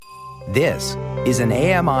This is an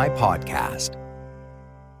AMI podcast.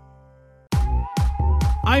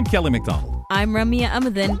 I'm Kelly McDonald. I'm Ramya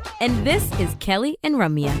Amadin, and this is Kelly and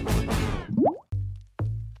Ramya.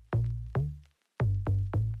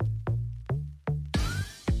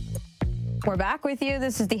 We're back with you.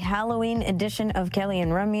 This is the Halloween edition of Kelly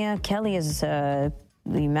and Ramya. Kelly is the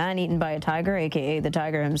man eaten by a tiger, a.k.a. the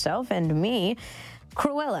tiger himself, and me,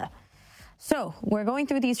 Cruella. So we're going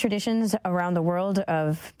through these traditions around the world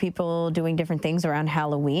of people doing different things around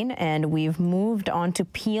Halloween, and we've moved on to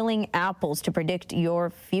peeling apples to predict your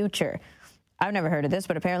future. I've never heard of this,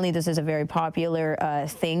 but apparently this is a very popular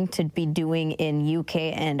thing to be doing in UK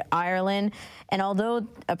and Ireland. And although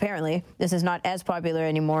apparently this is not as popular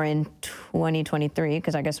anymore in 2023,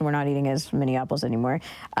 because I guess we're not eating as many apples anymore,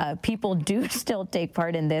 people do still take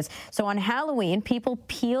part in this. So on Halloween, people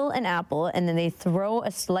peel an apple and then they throw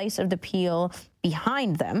a slice of the peel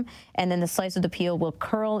behind them, and then the slice of the peel will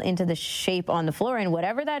curl into the shape on the floor, and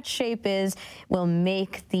whatever that shape is will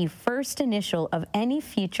make the first initial of any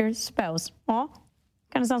future spouse. Aw,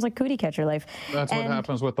 kind of sounds like Cootie Catcher life. That's what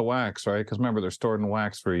happens with the wax, right? Because remember, they're stored in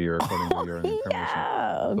wax for a year, according to your information.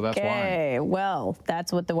 Yeah, okay. So that's why. Well,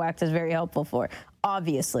 that's what the wax is very helpful for,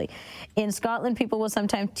 obviously. In Scotland, people will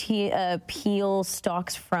sometimes peel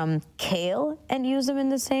stalks from kale and use them in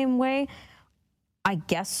the same way. I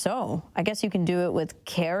guess so. I guess you can do it with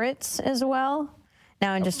carrots as well.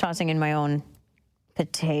 Now I'm just tossing in my own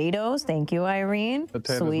potatoes. Thank you, Irene.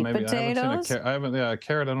 Sweet maybe. potatoes. I haven't a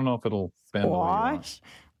carrot. I don't know if it'll bend. Squash.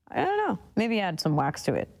 I don't know. Maybe add some wax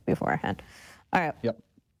to it beforehand. All right. Yep.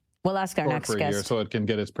 We'll ask our next for a guest. year so it can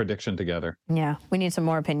get its prediction together. Yeah, we need some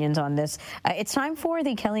more opinions on this. It's time for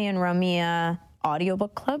the Kelly and Ramya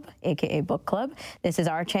Audiobook Club, aka Book Club. This is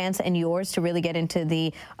our chance and yours to really get into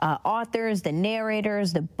the authors, the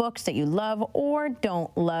narrators, the books that you love or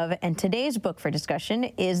don't love. And today's book for discussion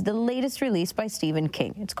is the latest release by Stephen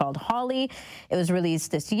King. It's called Holly. It was released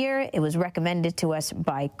this year. It was recommended to us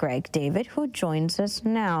by Greg David, who joins us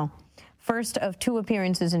now. First of 2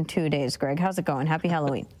 appearances in 2 days. Greg, how's it going? Happy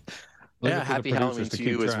Halloween. Yeah, happy Halloween to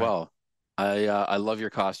you as well. I love your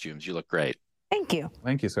costumes. You look great. Thank you.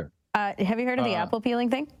 Thank you, sir. Have you heard of the apple peeling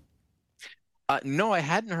thing? No, I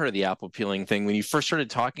hadn't heard of the apple peeling thing. When you first started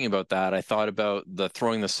talking about that, I thought about the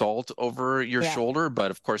throwing the salt over your shoulder,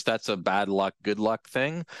 but of course that's a bad luck, good luck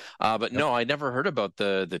thing. But no, I never heard about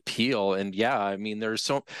the peel. And yeah, I mean, there's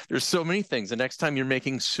so many things. The next time you're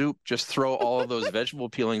making soup, just throw all of those vegetable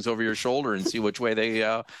peelings over your shoulder and see which way they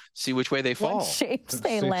fall. What shapes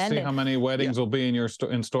they land See in. how many weddings will be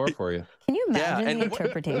in store for you. Can you imagine the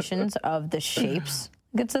interpretations of the shapes?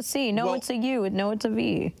 It's a C. No, it's a U. No, it's a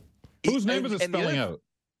V. Whose name is it spelling out?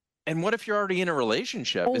 And what if you're already in a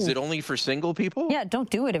relationship? Is it only for single people? Yeah, don't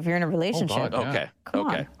do it if you're in a relationship. God, yeah. Okay. Come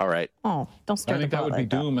okay. on. All right. Oh, don't start I think the that pot would be like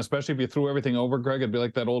that. doom, especially if you threw everything over, Greg. It'd be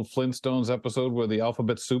like that old Flintstones episode where the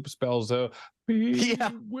alphabet soup spells out.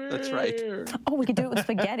 Yeah, that's right. Oh, we could do it with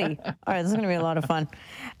spaghetti. All right, this is going to be a lot of fun.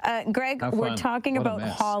 Greg, Have we're fun. talking What a about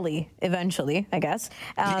mess. Holly eventually, I guess.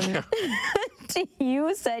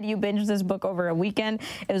 You said you binged this book over a weekend.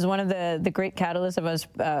 It was one of the great catalysts of us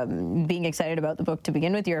being excited about the book to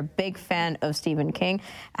begin with. You're a big fan of Stephen King.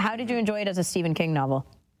 How did you enjoy it as a Stephen King novel?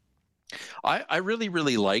 I really,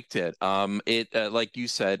 really liked it. Like you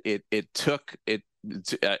said,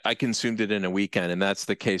 I consumed it in a weekend, and that's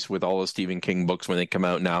the case with all the Stephen King books when they come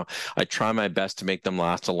out now. I try my best to make them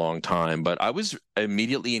last a long time, but I was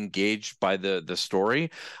immediately engaged by the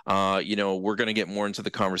story. We're going to get more into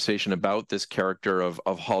the conversation about this character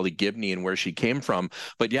of Holly Gibney and where she came from.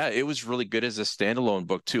 But yeah, it was really good as a standalone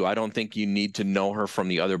book too. I don't think you need to know her from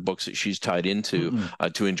the other books that she's tied into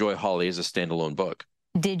to enjoy Holly as a standalone book.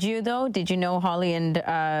 Did you, though? Did you know Holly and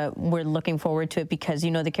were looking forward to it because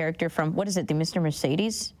you know the character from, what is it, the Mr.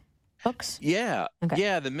 Mercedes books? Yeah. Okay.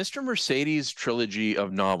 Yeah, the Mr. Mercedes trilogy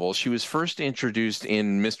of novels. She was first introduced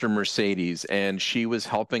in Mr. Mercedes, and she was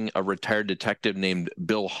helping a retired detective named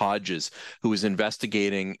Bill Hodges, who was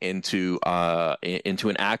investigating into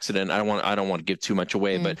an accident. I don't want to give too much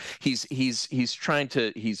away, but he's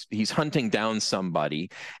hunting down somebody,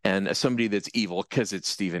 and somebody that's evil because it's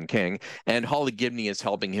Stephen King, and Holly Gibney is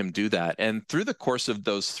helping him do that. And through the course of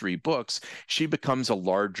those 3 books, she becomes a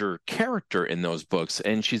larger character in those books,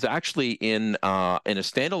 and she's actually actually in a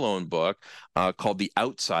standalone book called The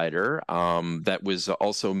Outsider, that was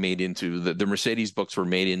also made into the Mercedes books were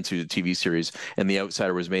made into the TV series, and The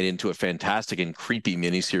Outsider was made into a fantastic and creepy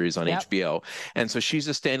miniseries on HBO. And so she's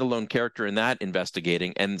a standalone character in that,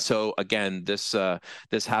 investigating. And so again, this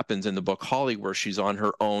happens in the book Holly, where she's on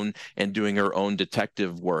her own and doing her own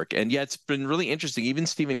detective work. And yeah, it's been really interesting. Even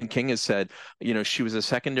Stephen King has said, she was a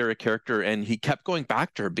secondary character, and he kept going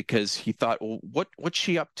back to her because he thought, well, what's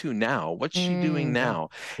she up to now? What's she doing now?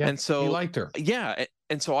 Yeah, and so he liked her. Yeah.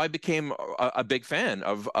 And so I became a big fan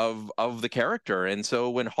of the character. And so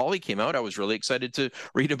when Holly came out, I was really excited to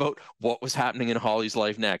read about what was happening in Holly's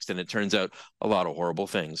life next. And it turns out a lot of horrible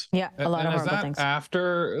things. Yeah, a lot of horrible things.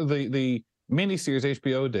 After the miniseries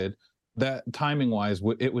HBO did, that timing wise,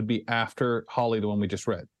 it would be after Holly, the one we just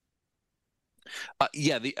read.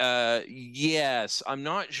 Yes, I'm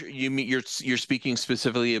not sure. You're speaking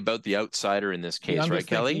specifically about The Outsider in this case, right,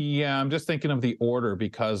 Kelly? Yeah, I'm just thinking of the order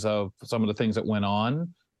because of some of the things that went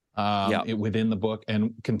on within the book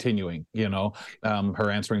and continuing.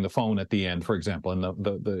 Her answering the phone at the end, for example, and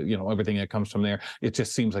the everything that comes from there. It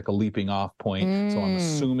just seems like a leaping off point. So I'm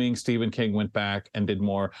assuming Stephen King went back and did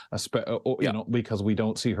more, because we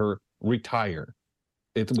don't see her retire.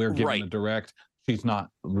 We're given a direct. She's not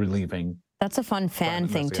relieving. That's a fun fan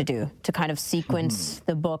thing to do, to kind of sequence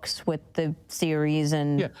the books with the series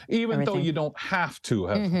and even everything. Though you don't have to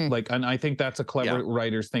have and I think that's a clever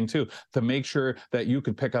writer's thing too, to make sure that you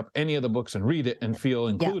could pick up any of the books and read it and feel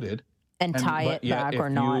included. And tie it back or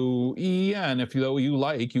not. And if you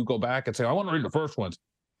like, you go back and say, I want to read the first ones.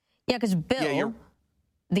 Yeah, because Bill,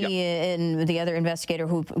 the other investigator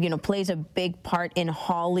who plays a big part in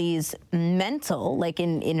Holly's mental, like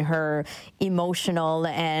in her emotional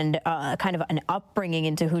and kind of an upbringing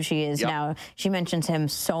into who she is now. She mentions him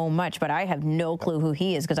so much, but I have no clue who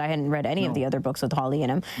he is because I hadn't read any of the other books with Holly in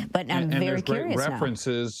them. But I'm very curious now. And there's great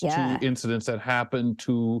references to incidents that happened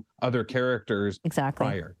to other characters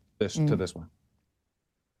prior to this one.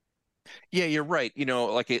 Yeah, you're right.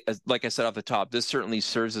 Like I said off the top, this certainly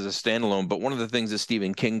serves as a standalone. But one of the things that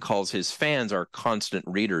Stephen King calls his fans are constant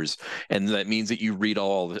readers, and that means that you read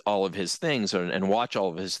all of his things and watch all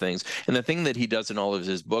of his things. And the thing that he does in all of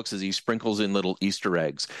his books is he sprinkles in little Easter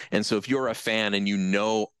eggs. And so if you're a fan and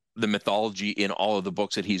the mythology in all of the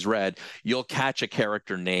books that he's read, you'll catch a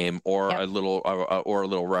character name or a little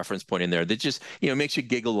reference point in there that just makes you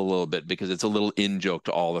giggle a little bit because it's a little in joke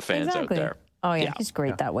to all the fans out there. Oh, yeah, he's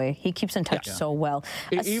great that way. He keeps in touch so well.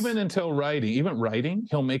 Even until writing,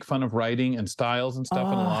 he'll make fun of writing and styles and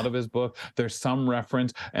stuff in a lot of his book. There's some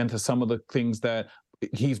reference and to some of the things that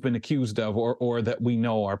he's been accused of or that we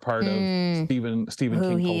know are part of Stephen King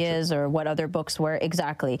who he culture. Is or what other books were.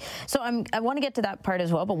 Exactly. So I want to get to that part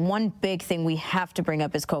as well, but one big thing we have to bring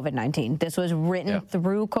up is COVID-19. This was written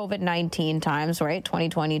through COVID-19 times, right?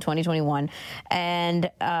 2020, 2021. And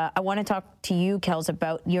I want to talk to you, Kels,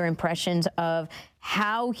 about your impressions of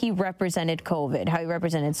how he represented COVID, how he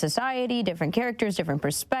represented society, different characters, different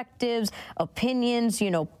perspectives, opinions,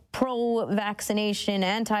 pro-vaccination,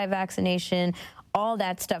 anti-vaccination, all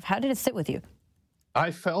that stuff. How did it sit with you?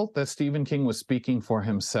 I felt that Stephen King was speaking for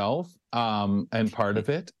himself, and part of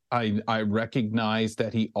it, I recognized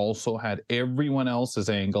that he also had everyone else's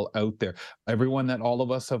angle out there. Everyone that all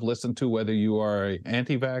of us have listened to, whether you are an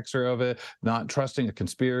anti-vaxxer of it, not trusting a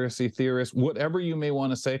conspiracy theorist, whatever you may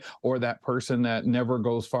want to say, or that person that never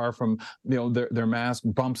goes far from their mask,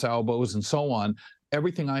 bumps elbows, and so on.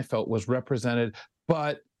 Everything I felt was represented,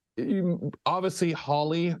 but obviously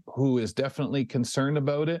Holly, who is definitely concerned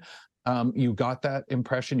about it, you got that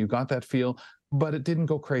impression, you got that feel, but it didn't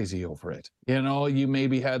go crazy over it. You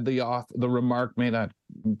maybe had the remark made, that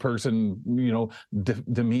person,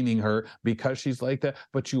 demeaning her because she's like that,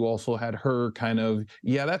 but you also had her kind of,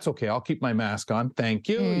 that's okay, I'll keep my mask on, thank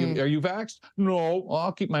you. Are you vaxxed? No,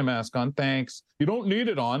 I'll keep my mask on, thanks. You don't need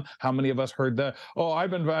it on. How many of us heard that? Oh, I've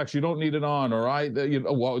been vaxxed, you don't need it on. Or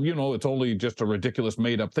it's only just a ridiculous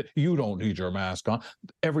made up thing. You don't need your mask on.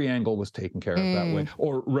 Every angle was taken care of that way,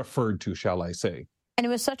 or referred to, shall I say. And it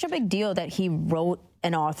was such a big deal that he wrote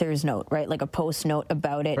an author's note, right? Like a post note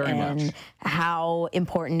about it. Very and much. How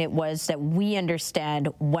important it was that we understand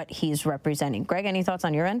what he's representing. Greg, any thoughts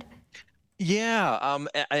on your end? Yeah,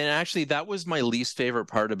 and actually that was my least favorite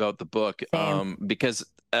part about the book, because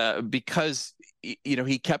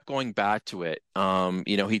he kept going back to it.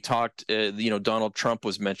 He talked, Donald Trump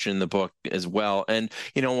was mentioned in the book as well. And,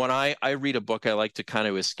 when I read a book, I like to kind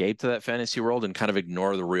of escape to that fantasy world and kind of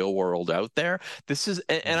ignore the real world out there.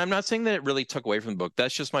 And I'm not saying that it really took away from the book.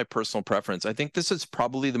 That's just my personal preference. I think this is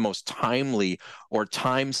probably the most timely or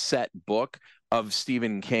time set book of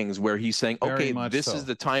Stephen King's, where he's saying, Very okay, much this so. is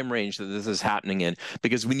the time range that this is happening in.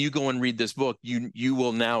 Because when you go and read this book, you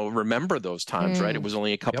will now remember those times, right? It was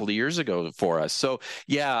only a couple of years ago for us. So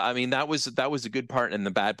yeah, I mean, that was a good part and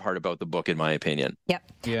the bad part about the book, in my opinion.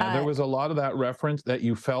 Yep. Yeah, there was a lot of that reference that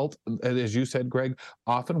you felt, as you said, Greg,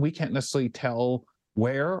 often we can't necessarily tell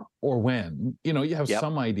where or when. You know, you have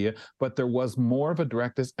some idea, but there was more of a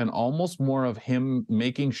directness and almost more of him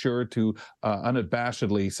making sure to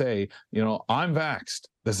unabashedly say, you know, I'm vaxxed.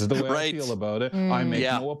 This is the way I feel about it. I make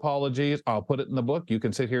no apologies. I'll put it in the book. You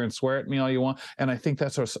can sit here and swear at me all you want. And I think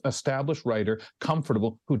that's an established writer,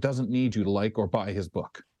 comfortable, who doesn't need you to like or buy his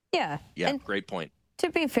book. Yeah. Yeah, and great point. to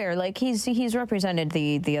be fair, like he's represented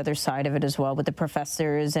the other side of it as well, with the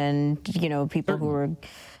professors and, you know, people who were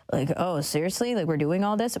like, oh, seriously, like we're doing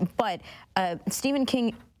all this. But Stephen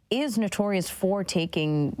King is notorious for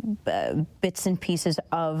taking bits and pieces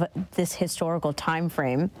of this historical time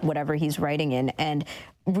frame, whatever he's writing in, and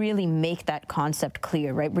really make that concept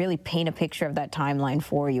clear, right? Really paint a picture of that timeline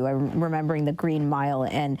for you. I'm remembering the Green Mile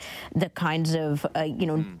and the kinds of, you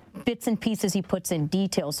know, bits and pieces he puts in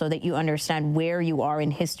detail so that you understand where you are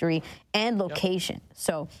in history and location.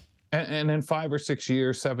 So. And in 5 or 6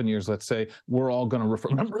 years, 7 years, let's say, we're all going to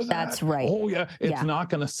remember that. That's right. Oh, yeah. It's not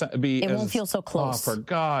going to be. It won't feel so close. Oh, for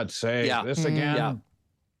God's sake. This again. Yeah.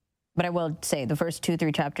 But I will say, the first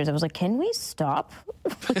 2-3 chapters, I was like, can we stop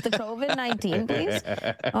with the COVID-19, please?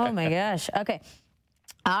 Oh, my gosh. Okay.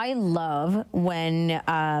 I love when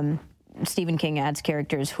Stephen King adds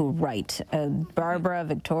characters who write. Barbara,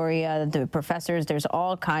 Victoria, the professors, there's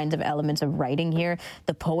all kinds of elements of writing here.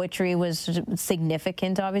 The poetry was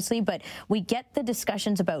significant, obviously, but we get the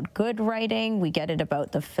discussions about good writing. We get it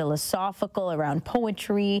about the philosophical around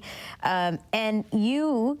poetry. And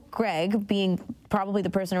you, Greg, being probably the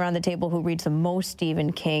person around the table who reads the most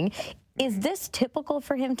Stephen King, is this typical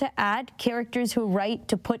for him to add characters who write,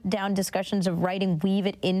 to put down discussions of writing, weave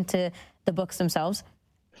it into the books themselves?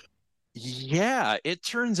 Yeah, it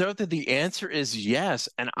turns out that the answer is yes.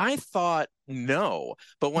 And I thought no.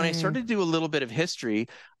 But when I started to do a little bit of history,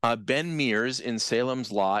 Ben Mears in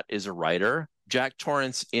Salem's Lot is a writer. Jack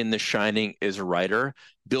Torrance in The Shining is a writer.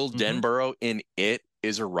 Bill Denborough in It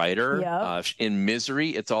is a writer. In Misery,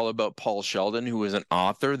 it's all about Paul Sheldon, who is an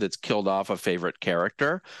author that's killed off a favorite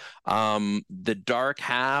character. The Dark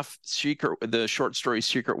Half, the short story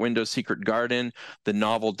Secret Window, Secret Garden, the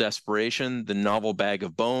novel Desperation, the novel Bag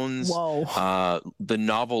of Bones, the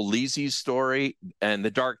novel Lisey's Story, and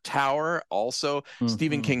The Dark Tower. Also,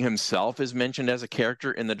 Stephen King himself is mentioned as a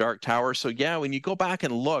character in The Dark Tower. So yeah, when you go back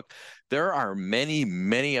and look, there are many,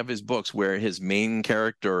 many of his books where his main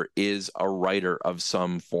character is a writer of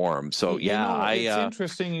some form. So yeah, it's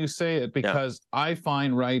interesting you say it, because I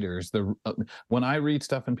find writers, when I read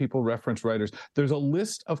stuff and people reference writers, there's a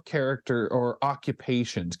list of character or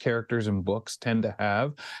occupations characters in books tend to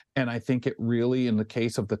have. And I think it really, in the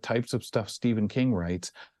case of the types of stuff Stephen King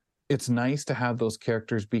writes, it's nice to have those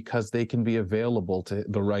characters because they can be available to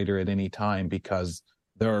the writer at any time, because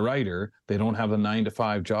they're a writer. They don't have a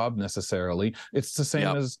 9-to-5 job necessarily. It's the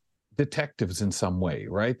same as detectives in some way,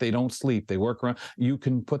 right? They don't sleep. They work around. You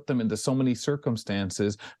can put them into so many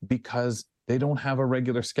circumstances because they don't have a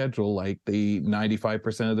regular schedule like the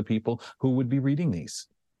 95% of the people who would be reading these.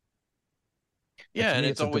 Yeah, and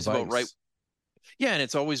it's always about right. Yeah, and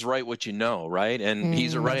it's always write what you know, right? And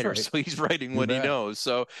he's a writer, so he's writing what he knows.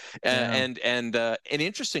 So, and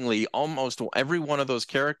interestingly, almost every one of those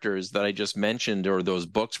characters that I just mentioned, or those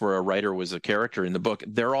books where a writer was a character in the book,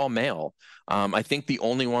 they're all male. I think the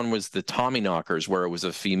only one was the Tommyknockers, where it was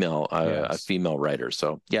a female writer.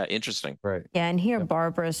 So, yeah, interesting. Right. Yeah, and here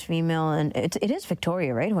Barbara's female, and it is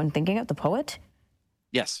Victoria, right? When thinking of the poet.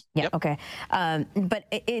 Yes. Yeah. Yep. Okay.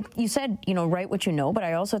 But you said, you know, write what you know, but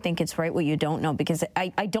I also think it's write what you don't know, because I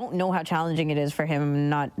don't know how challenging it is for him,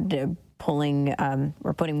 not pulling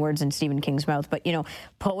or putting words in Stephen King's mouth. But, you know,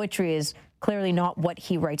 poetry is clearly not what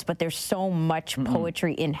he writes, but there's so much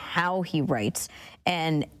poetry in how he writes.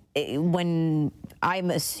 And when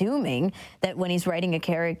I'm assuming that when he's writing a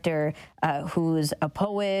character who's a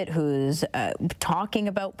poet, who's talking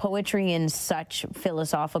about poetry in such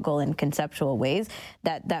philosophical and conceptual ways,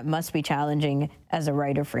 that must be challenging as a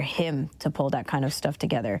writer for him to pull that kind of stuff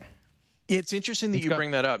together. It's interesting that you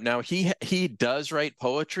bring that up. Now, he does write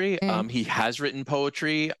poetry. He has written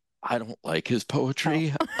poetry. I don't like his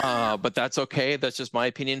poetry, but that's okay. That's just my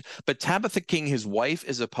opinion. But Tabitha King, his wife,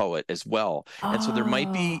 is a poet as well. And so there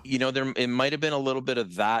might be, you know, it might have been a little bit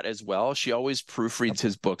of that as well. She always proofreads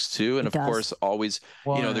his books too. And of course, always,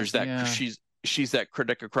 you know, there's that, she's that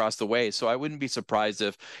critic across the way. So I wouldn't be surprised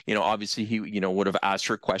if, obviously he, would have asked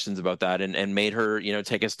her questions about that and made her,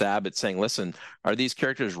 take a stab at saying, listen, are these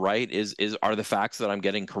characters right? Are the facts that I'm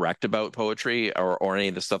getting correct about poetry or any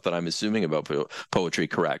of the stuff that I'm assuming about poetry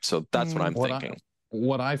correct? So that's what I'm thinking.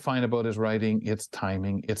 What I find about his writing, it's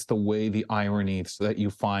timing. It's the way, the ironies that you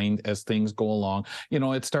find as things go along.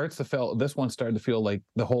 This one started to feel like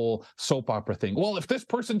the whole soap opera thing. Well, if this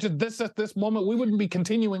person did this at this moment, we wouldn't be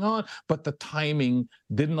continuing on. But the timing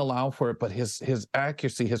didn't allow for it. But his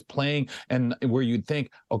accuracy, his playing, and where you'd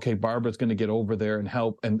think, okay, Barbara's going to get over there and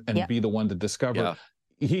help and be the one to discover. Yeah.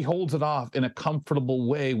 He holds it off in a comfortable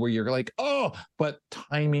way where you're like, oh, but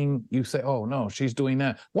timing, you say, oh no, she's doing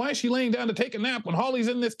that. Why is she laying down to take a nap when Holly's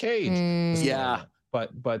in this cage? Yeah.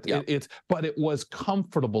 But it was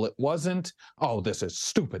comfortable. It wasn't, oh, this is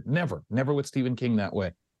stupid. Never with Stephen King that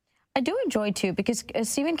way. I do enjoy too, because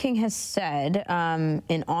Stephen King has said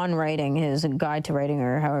in On Writing, his guide to writing,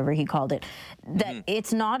 or however he called it, that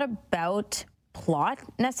it's not about plot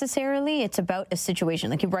necessarily, it's about a situation.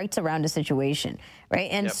 Like, he writes around a situation, right?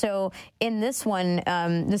 And so in this one,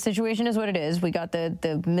 the situation is what it is. We got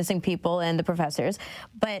the missing people and the professors,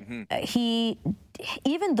 but he,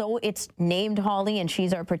 even though it's named Holly and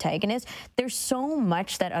she's our protagonist, there's so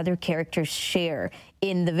much that other characters share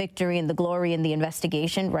in the victory and the glory and the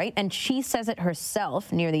investigation, right? And she says it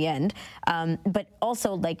herself near the end, but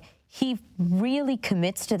also, like, he really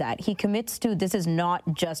commits to that. He commits to, this is not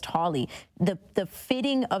just Holly. The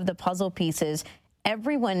fitting of the puzzle pieces,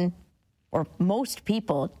 everyone, or most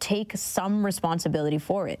people, take some responsibility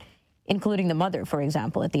for it, including the mother, for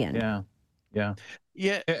example, at the end. You're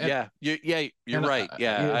right.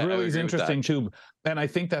 Yeah, it really is interesting too, and I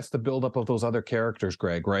think that's the buildup of those other characters,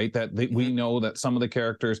 Greg. Right? That we know that some of the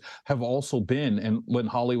characters have also been, and when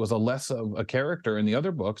Holly was a less of a character in the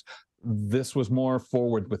other books, this was more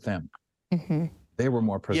forward with them. They were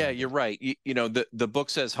more present. Yeah, you're right. The book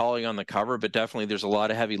says Holly on the cover, but definitely there's a lot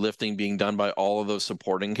of heavy lifting being done by all of those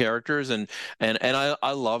supporting characters, and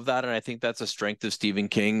I love that, and I think that's a strength of Stephen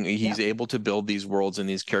King. He's able to build these worlds and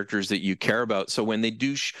these characters that you care about. So when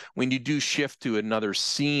you do shift to another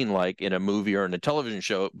scene, like in a movie or in a television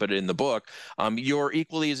show, but in the book, you're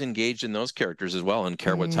equally as engaged in those characters as well and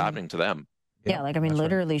care what's happening to them. Yeah, like, I mean,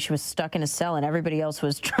 literally, she was stuck in a cell and everybody else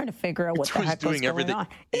was trying to figure out what the heck was going on.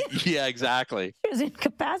 Yeah, exactly. She was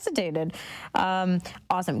incapacitated.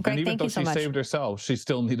 Awesome. Greg, thank you so much. Even though she saved herself, she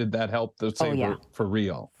still needed that help to save her for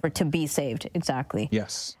real. To be saved, exactly.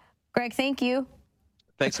 Yes. Greg, thank you.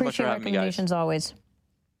 Thanks so much for having me, guys. Recommendations always.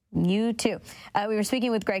 You too. We were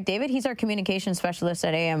speaking with Greg David. He's our communications specialist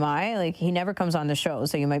at AMI. Like, he never comes on the show,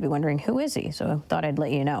 so you might be wondering, who is he? So I thought I'd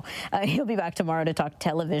let you know. He'll be back tomorrow to talk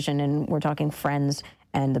television, and we're talking Friends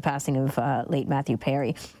and the passing of late Matthew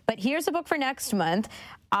Perry. But here's the book for next month.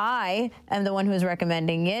 I am the one who's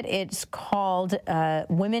recommending it. It's called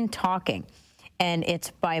Women Talking, and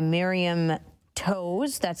it's by Miriam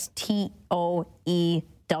Toews. That's Toews.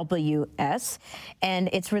 And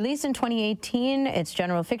it's released in 2018. It's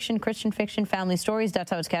general fiction, Christian fiction, family stories. That's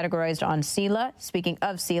how it's categorized on CELA. Speaking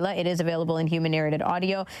of CELA, it is available in human narrated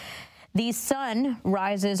audio. The sun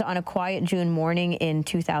rises on a quiet June morning in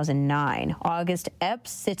 2009. August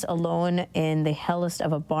Epps sits alone in the hellest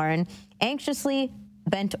of a barn, anxiously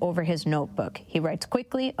bent over his notebook. He writes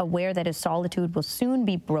quickly, aware that his solitude will soon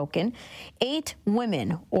be broken. 8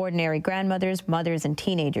 women, ordinary grandmothers, mothers, and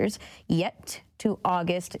teenagers, yet to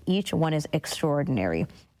August, each one is extraordinary.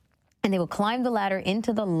 And they will climb the ladder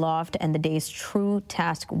into the loft, and the day's true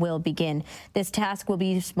task will begin. This task will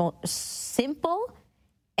be simple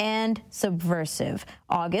and subversive.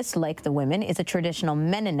 August, like the women, is a traditional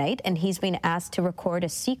Mennonite, and he's been asked to record a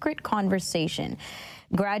secret conversation.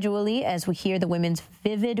 Gradually, as we hear the women's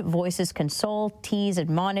vivid voices console, tease,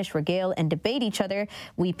 admonish, regale, and debate each other,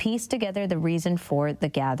 we piece together the reason for the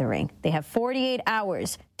gathering. They have 48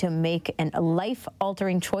 hours to make a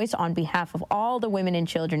life-altering choice on behalf of all the women and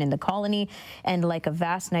children in the colony, and like a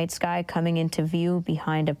vast night sky coming into view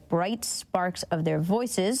behind a bright sparks of their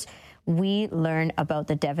voices, we learn about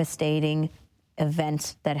the devastating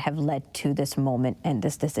events that have led to this moment and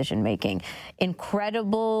this decision-making.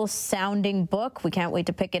 Incredible sounding book. We can't wait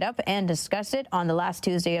to pick it up and discuss it on the last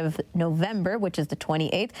Tuesday of November, which is the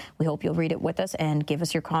 28th. We hope you'll read it with us and give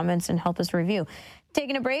us your comments and help us review.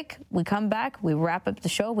 Taking a break, we come back, we wrap up the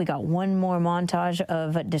show. We got one more montage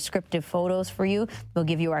of descriptive photos for you. We'll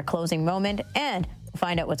give you our closing moment and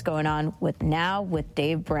find out what's going on with Now with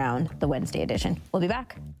Dave Brown, the Wednesday edition. We'll be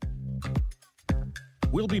back.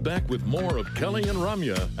 We'll be back with more of Kelly and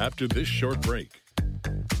Ramya after this short break.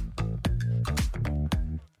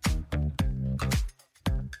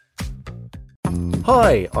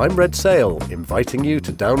 Hi, I'm Red Sail, inviting you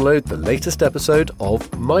to download the latest episode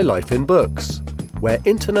of My Life in Books, where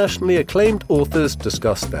internationally acclaimed authors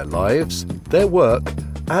discuss their lives, their work,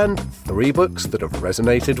 and 3 books that have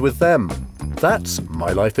resonated with them. That's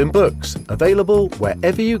My Life in Books, available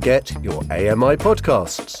wherever you get your AMI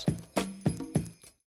podcasts.